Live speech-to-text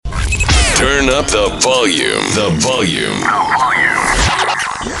Turn up the volume. The volume.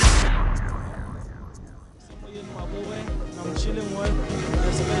 I'm chilling with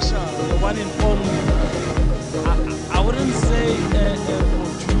the special, the one in Congo. I wouldn't say a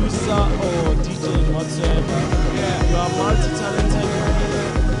producer or DJ whatsoever. Yeah. You are multi-talented.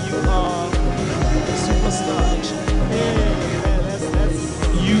 You are a superstar.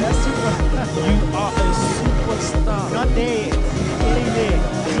 You are a superstar. Not there yet. Getting there.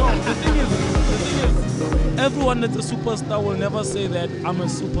 No, the thing is, everyone that's a superstar will never say that I'm a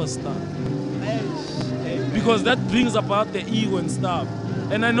superstar. Because that brings about the ego and stuff.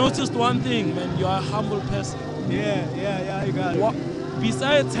 And I noticed one thing, man, you are a humble person. Yeah, you got it.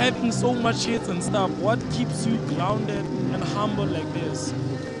 Besides having so much hits and stuff, what keeps you grounded and humble like this?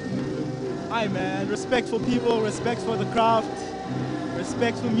 Hi man, respect for people, respect for the craft,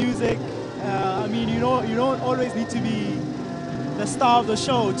 respect for music. I mean, you don't always need to be the star of the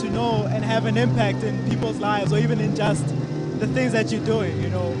show to know and have an impact in people's lives or even in just the things that you're doing, you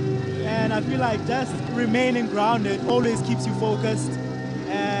know. And I feel like just remaining grounded always keeps you focused,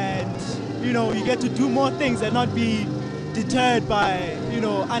 and you know, you get to do more things and not be deterred by, you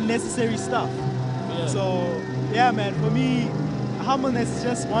know, unnecessary stuff. Yeah. So yeah man, for me, humbleness is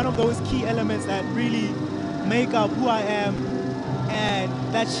just one of those key elements that really make up who I am and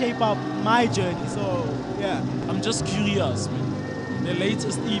that shape up my journey. So yeah. I'm just curious, man. The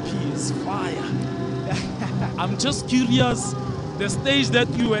latest EP is fire. I'm just curious, the stage that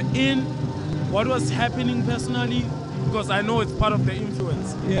you were in, what was happening personally? Because I know it's part of the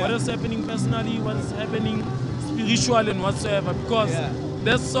influence. Yeah. What is happening personally? What is happening spiritual and whatsoever? Because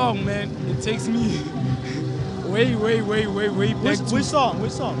that song, man, it takes me way back. Which song?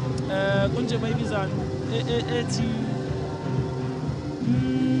 Konje bayibizani?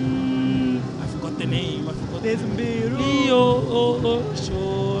 I forgot the name. There's Mbiru. Leo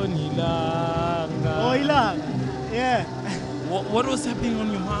Shonilanga. Oh, Ilanga. Yeah. What was happening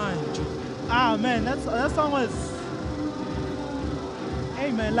on your mind, Joe? Ah man, that song was.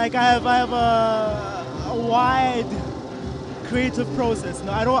 Hey man, like I have a wide creative process.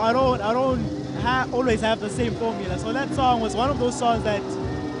 No, I don't always have the same formula. So that song was one of those songs that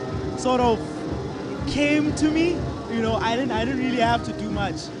sort of came to me. You know, I didn't really have to do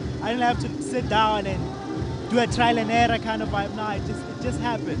much. I didn't have to sit down and do a trial and error kind of vibe. No, it just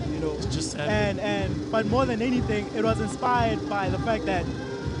happened, you know. It just happened. But more than anything, it was inspired by the fact that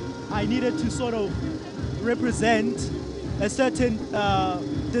I needed to sort of represent a certain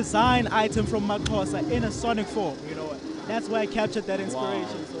design item from Maxhosa in a sonic form, you know. That's where I captured that inspiration.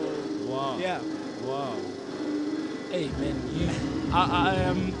 Wow. So Wow. yeah. Wow. Hey man, I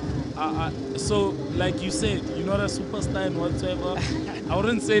am. So like you said, you're not a superstar and whatsoever. I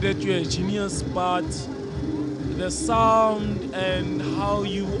wouldn't say that you're a genius, but the sound and how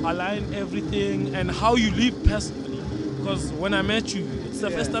you align everything and how you live personally. Because when I met you, it's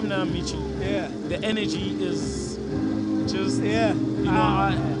the first time that I met you. Yeah. The energy is just. Yeah. You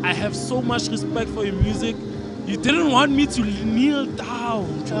know, I have so much respect for your music. You didn't want me to kneel down.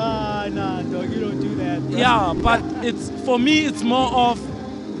 Joe. Nah, dog, you don't do that. Bro. Yeah, but for me, it's more of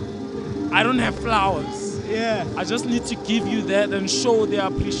I don't have flowers. Yeah. I just need to give you that and show their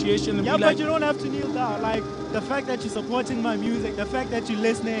appreciation. And Yeah, be but like, you don't have to kneel down. Like the fact that you're supporting my music, the fact that you're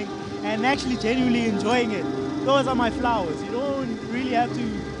listening and actually genuinely enjoying it, those are my flowers. You don't really have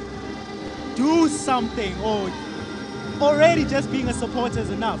to do something, or already just being a supporter is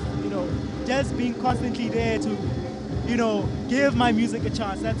enough. You know, just being constantly there to, you know, give my music a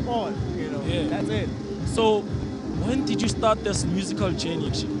chance. That's all. You know, that's it. So, when did you start this musical journey?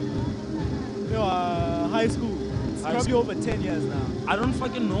 Actually? You know, high school. It's probably over 10 years now. I don't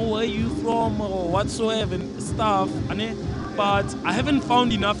fucking know where you from or whatsoever and stuff, but I haven't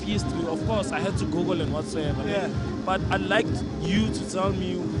found enough history. Of course, I had to Google and whatsoever. Yeah. But I'd like you to tell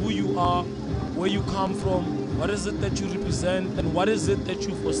me who you are, where you come from, what is it that you represent, and what is it that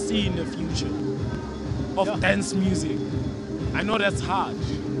you foresee in the future of dance music. I know that's hard.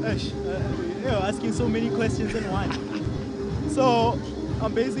 You're asking so many questions in one. So,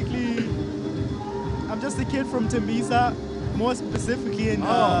 I'm just a kid from Tembisa, more specifically in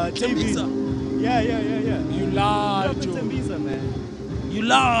TV. Tembisa. Yeah. You lie, From Joe. Tembisa, man. You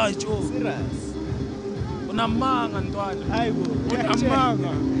lie, Joe. Serious. Unamanga, Ntwana.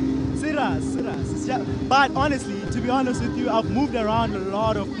 Unamanga. Serious. Yeah. But honestly, to be honest with you, I've moved around a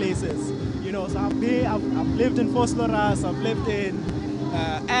lot of places. You know, so I've lived in Vosloorus, I've lived in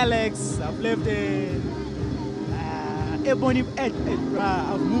Alex, I've lived in Ebony.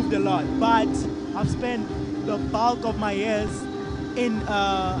 I've moved a lot, but I've spent the bulk of my years in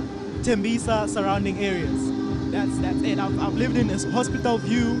Tembisa surrounding areas. That's it. I've lived in Hospital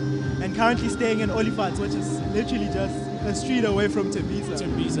View, and currently staying in Olifants, which is literally just a street away from Tembisa.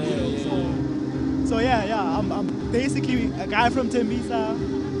 Tembisa, So yeah, I'm basically a guy from Tembisa.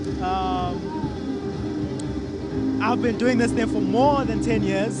 I've been doing this thing for more than 10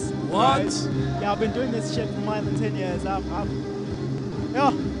 years. What? Right? Yeah, I've been doing this shit for more than 10 years.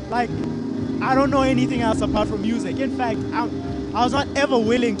 I don't know anything else apart from music. In fact, I was not ever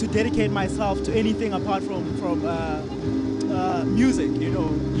willing to dedicate myself to anything apart from music, you know.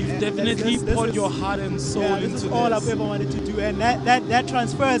 You've definitely this poured is- your heart and soul yeah, into this is this. all I've ever wanted to do, and that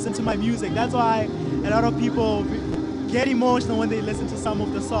transfers into my music. That's why a lot of people get emotional when they listen to some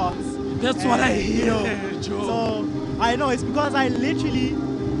of the songs. That's what I hear, You know, Joe. so I know it's because I literally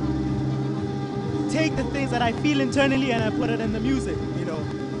take the things that I feel internally and I put it in the music. You know,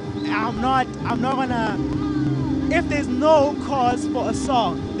 I'm not gonna. If there's no cause for a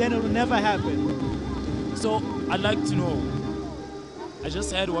song, then it will never happen. So I'd like to know, I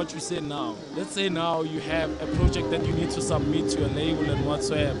just heard what you said now. Let's say now you have a project that you need to submit to a label and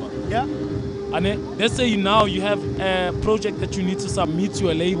whatsoever. Yeah. And then, let's say now you have a project that you need to submit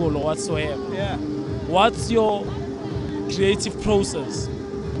to a label or whatsoever. Yeah. What's your creative process?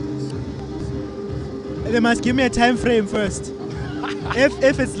 They must give me a time frame first.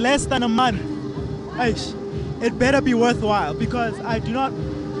 if it's less than a month, it better be worthwhile, because I do not.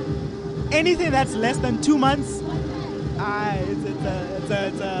 Anything that's less than 2 months,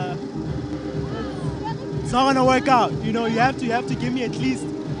 it's not gonna work out. You know, you have to give me at least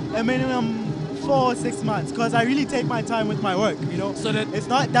a minimum 4 or 6 months, because I really take my time with my work. You know, So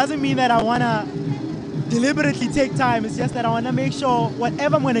that doesn't mean that I wanna deliberately take time. It's just that I wanna make sure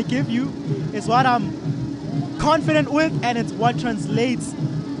whatever I'm gonna give you is what I'm confident with, and it's what translates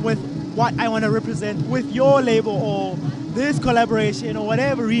with what I want to represent with your label or this collaboration or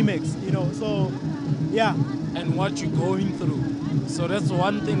whatever remix, you know. So yeah, and what you're going through. So that's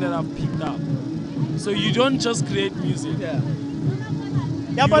one thing that I've picked up. So you don't just create music. yeah,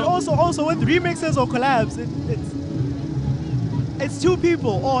 You but don't- also with remixes or collabs, it's two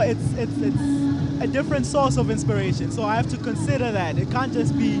people, or it's a different source of inspiration. So I have to consider that. It can't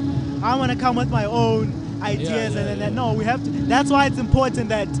just be I want to come with my own ideas and then no, we have to. That's why it's important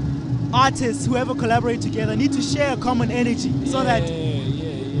that artists, whoever collaborate together, need to share a common energy, so that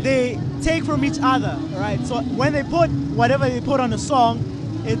they take from each other, right? So when they put whatever they put on a song,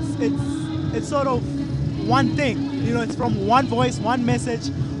 it's sort of one thing, you know. It's from one voice, one message,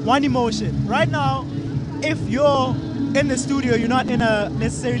 one emotion. Right now, if you're in the studio, you're not in a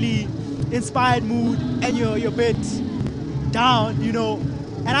necessarily inspired mood, and you're a bit down, you know,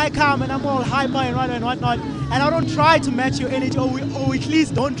 and I come and I'm all hyper and whatnot, and I don't try to match your energy, or at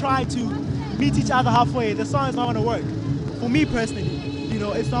least don't try to meet each other halfway, the song is not gonna work. For me personally, you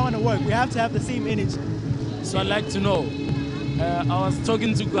know, it's not gonna work. We have to have the same energy. So I'd like to know, I was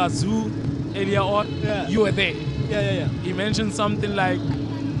talking to Gazoo earlier on, Yeah. you were there. Yeah. He mentioned something like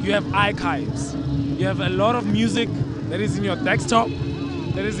you have archives. You have a lot of music that is in your desktop,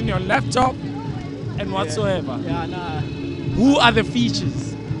 that is in your laptop, and whatsoever. Yeah, nah. Who are the features?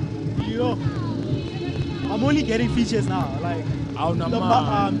 Yo, I'm only getting features now. Like, Our number.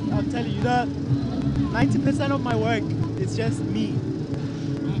 I'm telling you that 90% of my work is just me.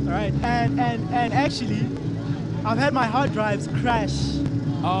 Right? And actually, I've had my hard drives crash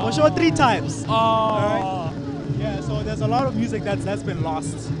for sure 3 times. Alright? Yeah, so there's a lot of music that's been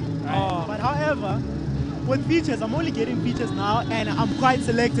lost. Right? But however, with features, I'm only getting features now, and I'm quite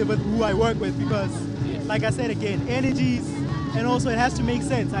selective with who I work with, because, like I said again, energies, and also it has to make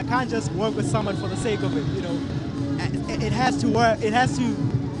sense. I can't just work with someone for the sake of it, you know. It has to work. It has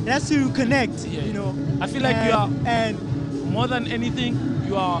to connect, Yeah. you know. I feel like you are, and more than anything,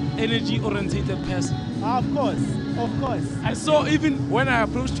 you are energy-oriented person. of course. I saw even when I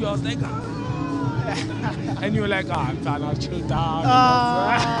approached you, I was like, and you were like, I'm trying to chill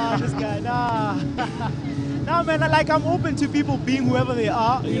down. This guy, nah. Nah, man, like, I'm open to people being whoever they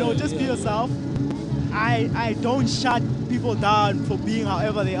are, you know, just be yourself. I don't shut people down for being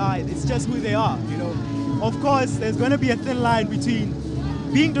however they are. It's just who they are, you know. Of course, there's going to be a thin line between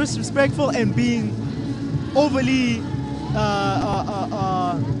being disrespectful and being overly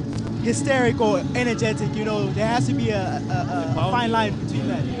hysteric or energetic, you know. There has to be a fine line between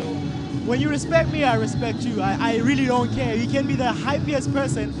that, you know. When you respect me, I respect you. I really don't care. You can be the hypiest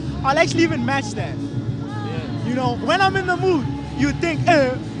person. I'll actually even match that. Yeah. You know, when I'm in the mood, you think,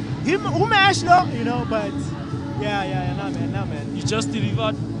 who match though? You know, but yeah, nah man. You just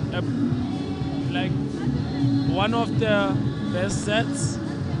delivered like one of the best sets.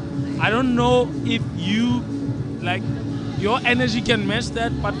 I don't know if you, like, your energy can match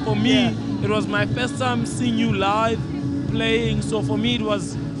that, but for me, Yeah. it was my first time seeing you live playing. So for me, it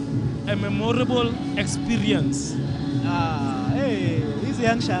was a memorable experience. Hey, he's a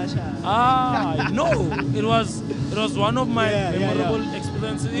young Shasha. No, it was one of my Yeah, yeah, memorable yeah.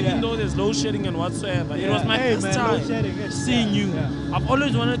 experiences, even Yeah. though there's load shedding and whatsoever. It was Yeah. my Hey, first man, time load shedding, it's- seeing yeah, you. yeah. I've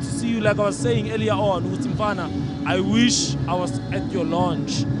always wanted to see you, like I was saying earlier on, with Timfana. I wish I was at your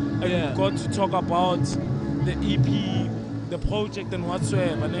launch and Yeah. we got to talk about the EP, the project and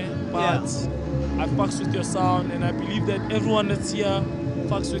whatsoever. Ne? But I fucks with your sound, and I believe that everyone that's here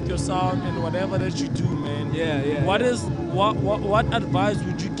fucks with your sound and whatever that you do, man. Yeah, yeah, What yeah. is what advice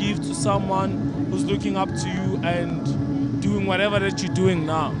would you give to someone who's looking up to you and doing whatever that you're doing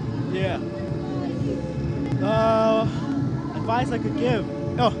now? Yeah. Advice I could give.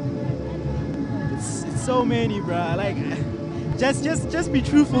 Oh, it's so many, bruh. Like, just be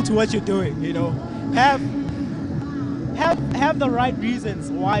truthful to what you're doing. You know, have the right reasons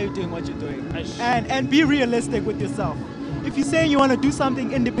why you're doing what you're doing, Aish. and be realistic with yourself. If you're saying you want to do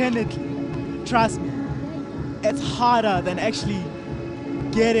something independently, trust me, it's harder than actually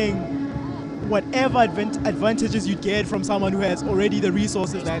getting whatever advantages you get from someone who has already the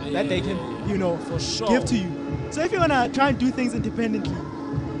resources that they can, you know, For sure. give to you. So if you're gonna try and do things independently,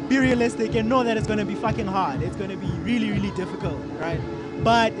 be realistic and know that it's gonna be fucking hard. It's gonna be really, really difficult, right?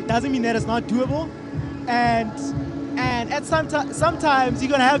 But it doesn't mean that it's not doable. And at sometimes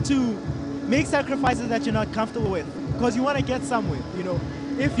you're gonna have to make sacrifices that you're not comfortable with because you want to get somewhere. You know,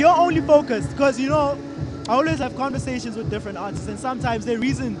 if you're only focused, because you know, I always have conversations with different artists, and sometimes their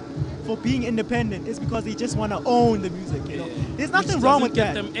reason for being independent is because they just want to own the music. You know, there's nothing Which wrong doesn't with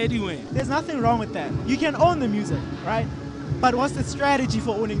get that. them anywhere. There's nothing wrong with that. You can own the music, right? But what's the strategy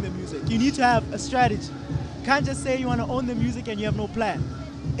for owning the music? You need to have a strategy. You can't just say you want to own the music and you have no plan.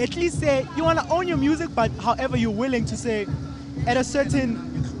 At least say you want to own your music, but however you're willing to say, at a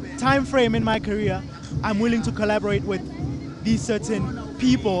certain time frame in my career, I'm willing to collaborate with these certain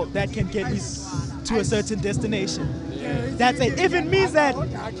people that can get me to a certain destination. That's it. If it means that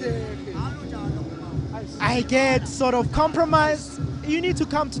I get sort of compromised, you need to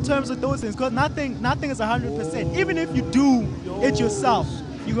come to terms with those things because nothing is 100%. Even if you do it yourself,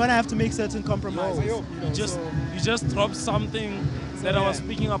 you're gonna have to make certain compromises. You just dropped something that I was yeah.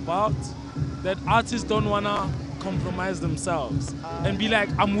 speaking about, that artists don't wanna compromise themselves and be like,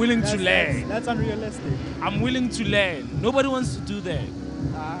 I'm willing to learn. That's unrealistic. I'm willing to learn. Nobody wants to do that.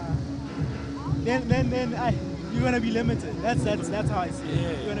 Then you're gonna be limited. That's how I see it. Yeah.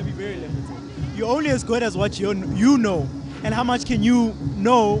 You're gonna be very limited. You're only as good as what you know, and how much can you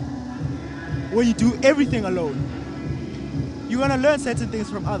know when you do everything alone. You're gonna learn certain things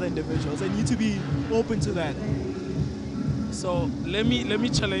from other individuals, and you need to be open to that. So let me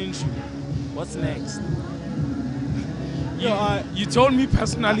challenge you. What's next? Yo, You told me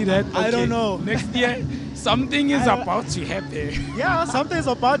personally that I don't okay, know. Next year something is I- about to happen. Yeah, something's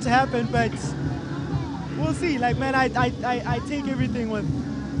about to happen, but we'll see. Like, man, I take everything with,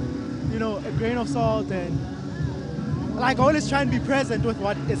 you know, a grain of salt, and like I always try and be present with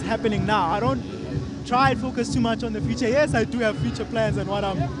what is happening now. I don't try and focus too much on the future. Yes, I do have future plans and what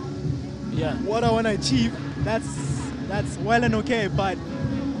I want to achieve. That's well and okay, but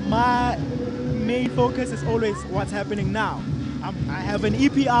my main focus is always what's happening now. I have an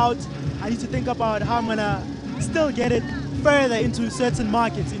EP out. I need to think about how I'm gonna still get it further into certain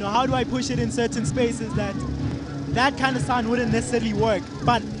markets. You know, how do I push it in certain spaces that kind of sound wouldn't necessarily work,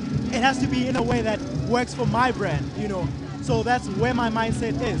 but it has to be in a way that works for my brand. You know, so that's where my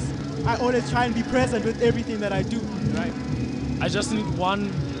mindset is. I always try and be present with everything that I do. Right. I just need one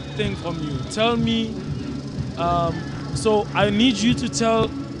thing from you. Tell me, so I need you to tell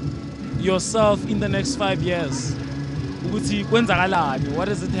yourself in the next 5 years, ukuthi kwenzakalani, what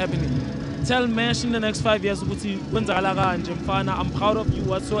is it happening? Tell Mesh in the next 5 years, ukuthi kwenzakala kanje, mfana, I'm proud of you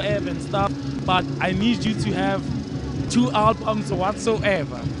whatsoever and stuff, but I need you to have 2 albums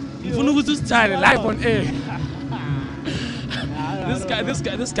whatsoever. Ngifuna ukuthi usithale live on air. This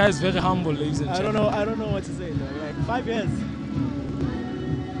guy is very humble, ladies and I gentlemen. don't know what to say though. Like 5 years.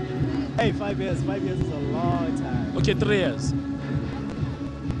 Hey, 5 years. 5 years is a long time. Okay, 3 years.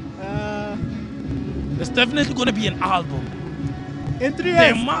 Uh, There's definitely gonna be an album. in 3 years.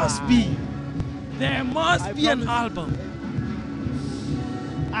 There must be. There must I be an promise. album.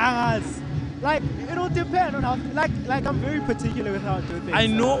 Like it'll depend on how. Like I'm very particular with how I do things. I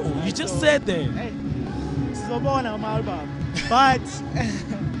know. Right? You just So, said that. Hey, so born on my album, but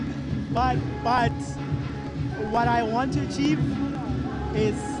but what I want to achieve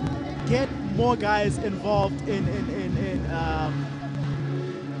is get more guys involved in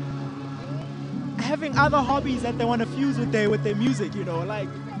having other hobbies that they want to fuse with their music. You know, like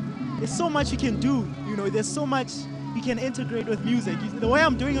there's so much you can do. You know, there's so much we can integrate with music. The way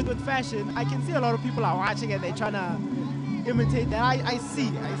I'm doing it with fashion, I can see a lot of people are watching and they're trying to imitate that. I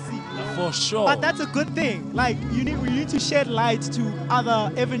see. For sure. But that's a good thing. Like we need to shed light to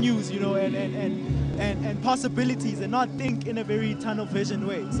other avenues, you know, and possibilities, and not think in a very tunnel vision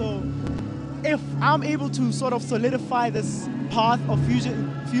way. So if I'm able to sort of solidify this path of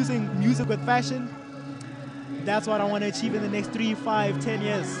fusing music with fashion, that's what I want to achieve in the next 3, 5, 10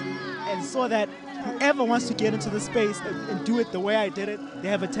 years. And so that whoever wants to get into the space and do it the way I did it, they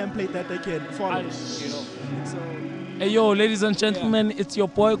have a template that they can follow. You know? So, Hey yo, ladies and gentlemen, it's your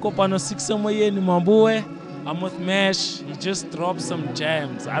boy Kopano Sixamoye Mabue. I'm with Mesh. He just dropped some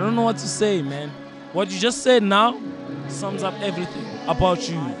jams. I don't know what to say, man. What you just said now sums up everything about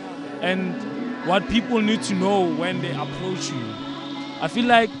you and what people need to know when they approach you. I feel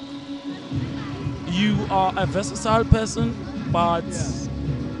like you are a versatile person, but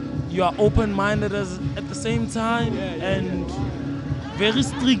you are open-minded at the same time and very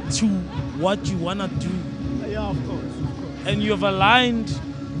strict to what you wanna do. yeah, of course. And you have aligned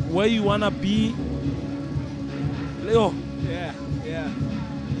where you wanna be. Leo, Yeah.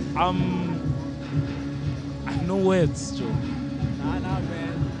 I have no words, Joe. Nah,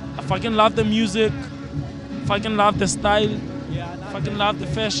 man. I fucking love the music. I fucking love the style. Yeah, I fucking love the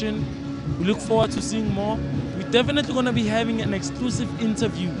fashion. We look forward to seeing more. We're definitely gonna be having an exclusive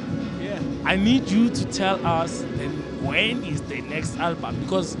interview. Yeah. I need you to tell us then when is the next album,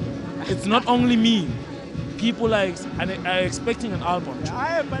 because it's not only me. People are expecting an album.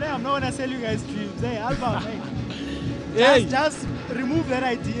 Joe. But I'm not gonna sell you guys dreams. Hey, album, hey. Hey. Just remove that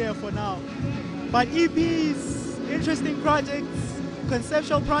idea for now. But EPs, interesting projects,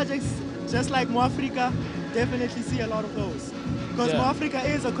 conceptual projects, just like Moafrika, definitely see a lot of those. Because Moafrika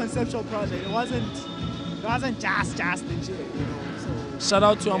is a conceptual project. It wasn't just legit, you know. So Shout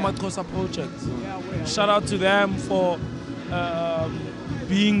out to Amatkosa Project. Shout out to them for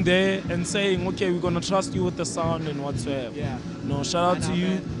being there and saying, okay, we're gonna trust you with the sound and whatsoever. Yeah. No, shout out to you.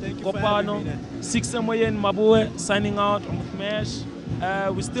 Man. Thank you for having Kopano, me, man. Sixamoye and Mabue, signing out. I'm with Mesh.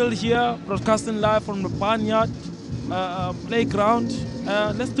 We're still here, broadcasting live from the Barnyard Playground.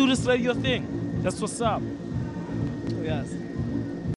 Let's do this radio thing. That's what's up. Yes.